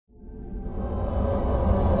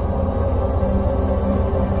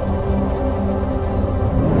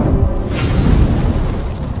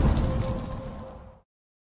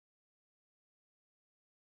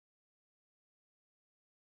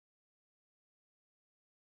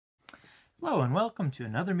Hello and welcome to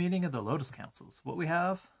another meeting of the Lotus Councils. What we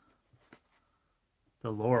have?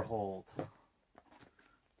 The Lorehold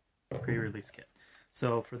pre-release kit.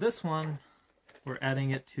 So for this one, we're adding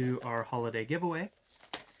it to our holiday giveaway.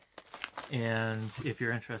 And if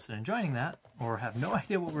you're interested in joining that, or have no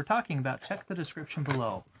idea what we're talking about, check the description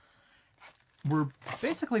below. We're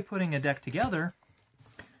basically putting a deck together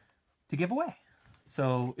to give away.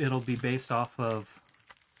 So it'll be based off of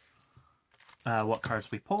what cards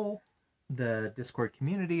we pull. The Discord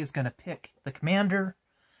community is going to pick the commander,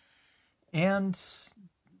 and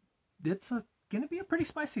it's going to be a pretty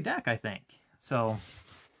spicy deck, I think. So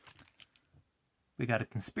we got a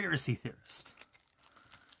conspiracy theorist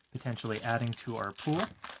potentially adding to our pool.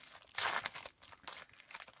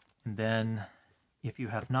 And then if you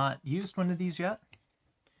have not used one of these yet,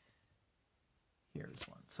 here's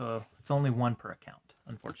one. So it's only one per account,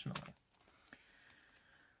 unfortunately.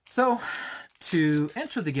 So to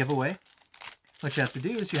enter the giveaway, what you have to do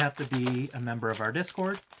is you have to be a member of our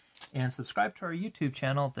Discord and subscribe to our YouTube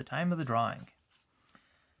channel at the time of the drawing.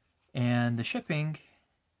 And the shipping,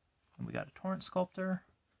 we got a Torrent Sculptor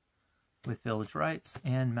with Village Rites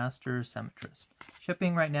and Master Symmetrist.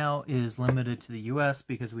 Shipping right now is limited to the US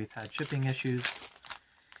because we've had shipping issues,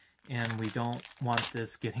 and we don't want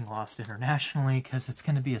this getting lost internationally because it's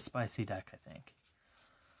going to be a spicy deck, I think.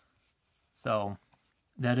 So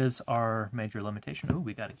that is our major limitation. Ooh,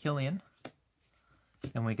 we got a Killian.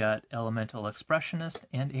 And we got Elemental Expressionist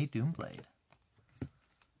and a Doomblade.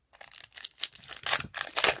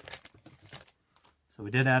 So we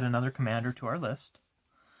did add another commander to our list,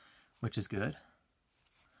 which is good.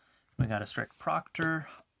 We got a Strict Proctor,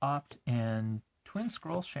 Opt, and Twin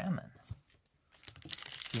Scroll Shaman. A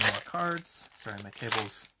few more cards. Sorry, my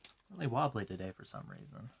table's really wobbly today for some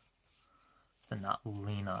reason. To not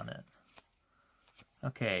lean on it.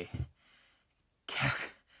 Okay.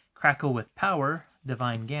 Crackle with Power,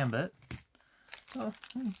 Divine Gambit. So,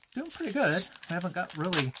 I'm doing pretty good. I haven't got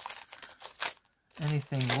really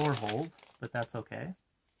anything Lorehold, but that's okay.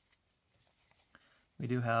 We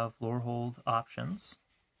do have Lorehold options.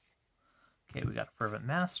 Okay, we got a Fervent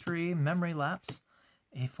Mastery, Memory Lapse,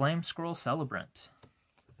 a Flame Scroll Celebrant.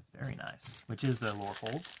 Very nice, which is a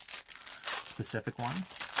Lorehold specific one.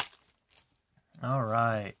 All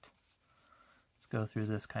right. Let's go through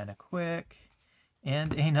this kind of quick.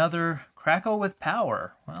 And another Crackle with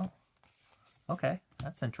Power. Well, okay,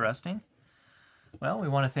 that's interesting. Well, we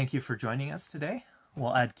want to thank you for joining us today.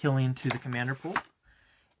 We'll add Killian to the commander pool,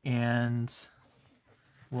 and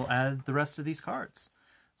we'll add the rest of these cards.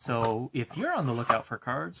 So if you're on the lookout for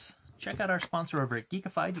cards, check out our sponsor over at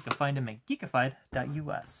Geekified. You can find them at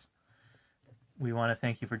geekified.us. We want to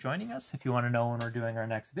thank you for joining us. If you want to know when we're doing our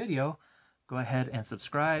next video, go ahead and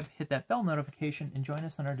subscribe, hit that bell notification, and join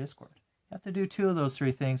us on our Discord. You have to do 2 of those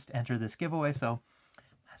 3 things to enter this giveaway, so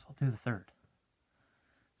might as well do the 3rd.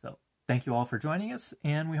 So thank you all for joining us,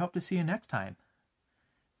 and we hope to see you next time.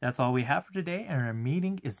 That's all we have for today, and our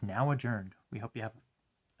meeting is now adjourned. We hope you have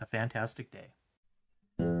a fantastic day.